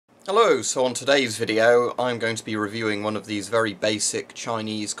Hello, so on today's video I'm going to be reviewing one of these very basic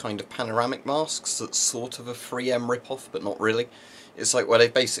Chinese kind of panoramic masks that's sort of a 3M rip-off, but not really. It's like where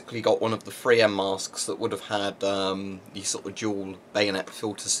they've basically got one of the 3M masks that would have had the sort of dual bayonet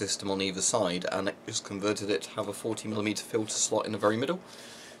filter system on either side, and it just converted it to have a 40mm filter slot in the very middle.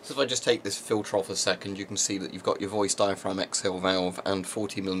 So if I just take this filter off a second, you can see that you've got your voice diaphragm exhale valve and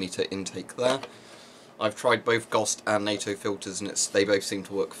 40mm intake there. I've tried both GOST and NATO filters and they both seem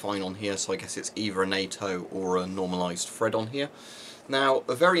to work fine on here, so I guess it's either a NATO or a normalised thread on here. Now,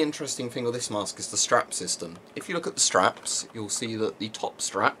 a very interesting thing with this mask is the strap system. If you look at the straps, you'll see that the top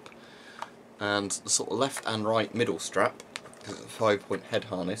strap and the sort of left and right middle strap, because it's a 5-point head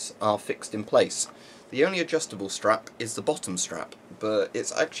harness, are fixed in place. The only adjustable strap is the bottom strap, but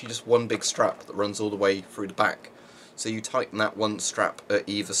it's actually just one big strap that runs all the way through the back. So you tighten that one strap at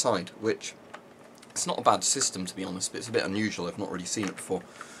either side, which it's not a bad system, to be honest, but it's a bit unusual. I've not really seen it before.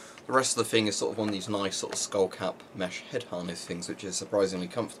 The rest of the thing is sort of one of these nice sort of skull cap mesh head harness things, which is surprisingly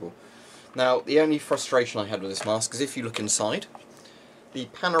comfortable. Now, the only frustration I had with this mask is if you look inside, the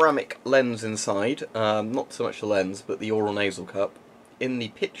panoramic lens inside, not so much the lens, but the oral nasal cup, in the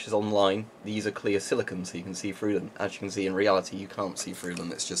pictures online, these are clear silicone, so you can see through them. As you can see, in reality, you can't see through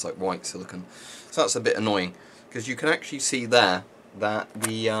them. It's just like white silicone. So that's a bit annoying, because you can actually see there that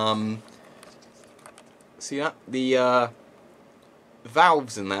the see that? The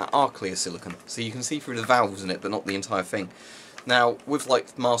valves in there are clear silicone, so you can see through the valves in it, but not the entire thing. Now, with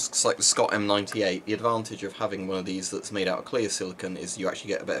like masks like the Scott M98, the advantage of having one of these that's made out of clear silicone is you actually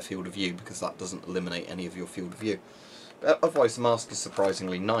get a better field of view, because that doesn't eliminate any of your field of view. But otherwise, the mask is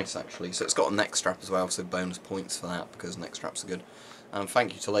surprisingly nice, actually. So it's got a neck strap as well, so bonus points for that, because neck straps are good. And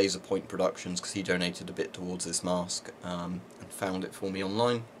thank you to Laser Point Productions, because he donated a bit towards this mask and found it for me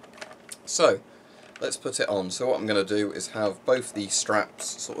online. So let's put it on. So what I'm going to do is have both the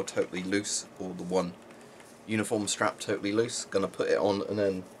straps sort of totally loose, or the one uniform strap totally loose. Going to put it on and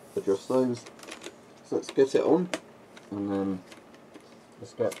then adjust those. So let's get it on, and then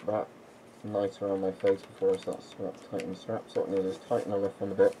just get that nice around my face before I start tightening the strap. So what I'm going to do is tighten the left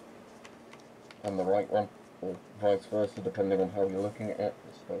one a bit, and the right one, or vice versa, depending on how you're looking at it.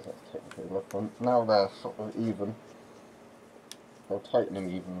 I suppose that's technically the left one. Now they're sort of even, I'll tighten them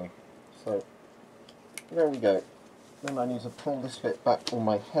evenly. So there we go. Then I need to pull this bit back on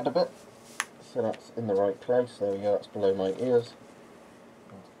my head a bit, so that's in the right place. There we go, that's below my ears.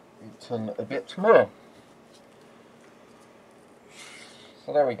 And turn a bit more.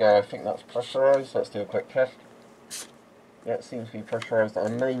 So there we go, I think that's pressurised. Let's do a quick test. Yeah, it seems to be pressurised. I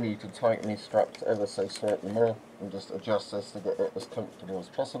may need to tighten these straps ever so slightly more and just adjust this to get it as comfortable as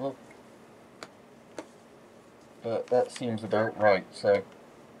possible. But that seems about right, so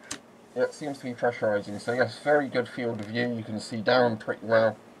yeah, it seems to be pressurising, so yes, very good field of view. You can see down pretty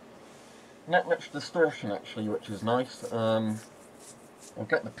well. Not much distortion actually, which is nice. I'll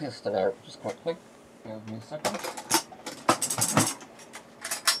get the pistol out just quickly. Give me a second.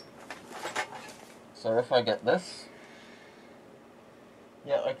 So if I get this,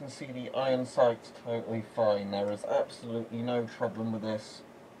 yeah, I can see the iron sights totally fine. There is absolutely no problem with this,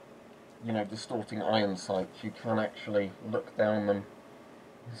 you know, distorting iron sights. You can actually look down them,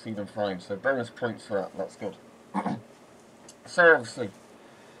 see them fine, so bonus points for that, that's good. So obviously,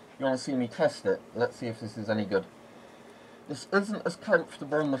 you want to see me test it. Let's see if this is any good. This isn't as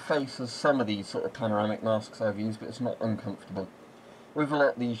comfortable in the face as some of these sort of panoramic masks I've used, but it's not uncomfortable. With a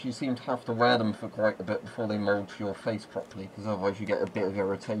lot of these, you seem to have to wear them for quite a bit before they mould to your face properly, because otherwise you get a bit of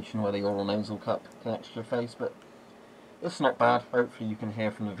irritation where the oral nasal cup connects to your face, but it's not bad. Hopefully you can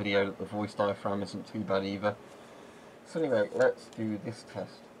hear from the video that the voice diaphragm isn't too bad either. So anyway, let's do this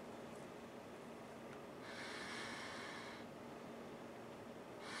test.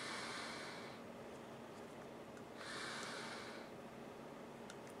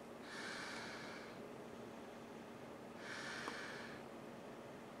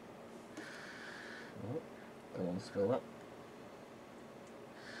 Don't want to spill that.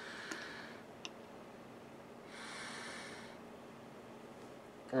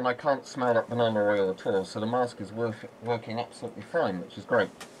 And I can't smell that banana oil at all, so the mask is working absolutely fine, which is great.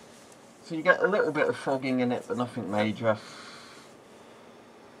 So you get a little bit of fogging in it, but nothing major.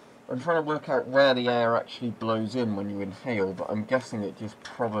 I'm trying to work out where the air actually blows in when you inhale, but I'm guessing it just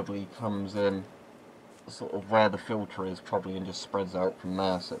probably comes in sort of where the filter is probably and just spreads out from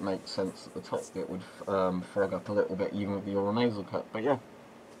there, so it makes sense that the top bit would fog up a little bit even with the oral nasal cup. But yeah,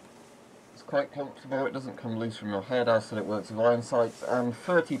 it's quite comfortable. It doesn't come loose from your head. I said it works with iron sights, and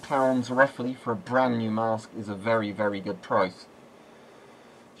 £30 roughly for a brand new mask is a very, very good price.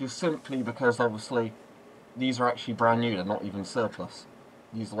 Just simply because obviously these are actually brand new, they're not even surplus.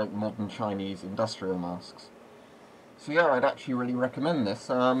 These are like modern Chinese industrial masks. So yeah, I'd actually really recommend this.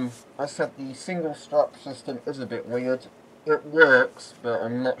 I said the single strap system is a bit weird. It works, but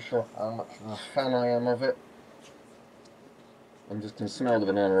I'm not sure how much of a fan I am of it. I'm just going to smell the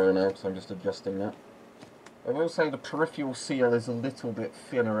banana oil now, so I'm just adjusting that. I will say the peripheral seal is a little bit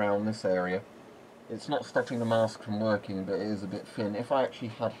thin around this area. It's not stopping the mask from working, but it is a bit thin. If I actually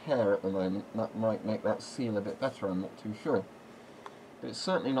had hair at the moment, that might make that seal a bit better, I'm not too sure. But it's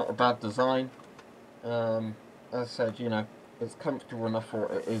certainly not a bad design. As I said, you know, it's comfortable enough for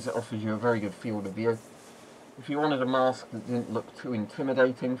what it is. It offers you a very good field of view. If you wanted a mask that didn't look too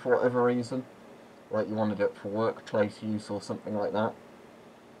intimidating for whatever reason, like you wanted it for workplace use or something like that,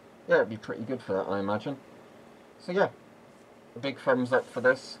 yeah, it'd be pretty good for that, I imagine. So yeah, a big thumbs up for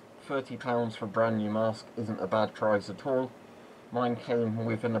this. £30 for a brand new mask isn't a bad price at all. Mine came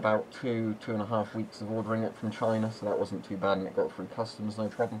within about 2.5 weeks of ordering it from China, so that wasn't too bad, and it got through customs, no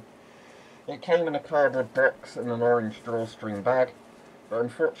problem. It came in a cardboard box and an orange drawstring bag, but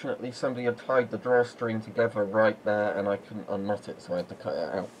unfortunately somebody had tied the drawstring together right there and I couldn't unknot it, so I had to cut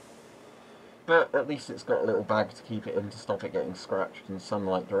it out. But at least it's got a little bag to keep it in to stop it getting scratched and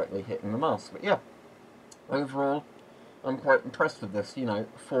sunlight directly hitting the mask. But yeah, overall, I'm quite impressed with this. You know,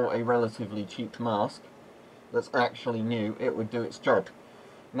 for a relatively cheap mask that's actually new, it would do its job.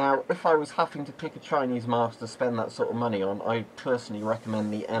 Now, if I was having to pick a Chinese mask to spend that sort of money on, I personally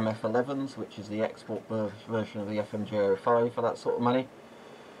recommend the MF11s, which is the export version of the FMJ05 for that sort of money.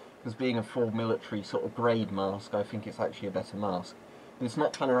 Because being a full military sort of grade mask, I think it's actually a better mask. It's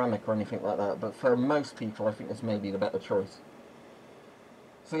not panoramic or anything like that, but for most people I think this may be the better choice.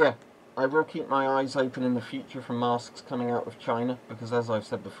 So yeah, I will keep my eyes open in the future for masks coming out of China, because as I've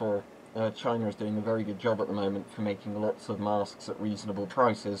said before, China is doing a very good job at the moment for making lots of masks at reasonable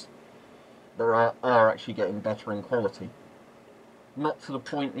prices that are actually getting better in quality. Not to the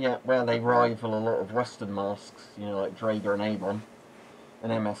point yet where they rival a lot of Western masks, you know, like Draeger and Avon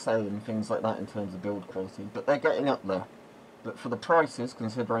and MSA and things like that in terms of build quality, but they're getting up there. But for the prices,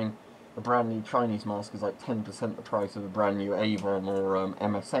 considering a brand new Chinese mask is like 10% the price of a brand new Avon or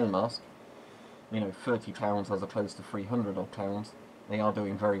MSA mask, you know, £30 as opposed to £300 odd, they are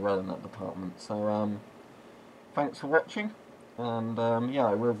doing very well in that department. So thanks for watching, and yeah,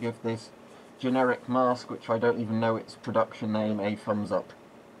 I will give this generic mask, which I don't even know its production name, a thumbs up.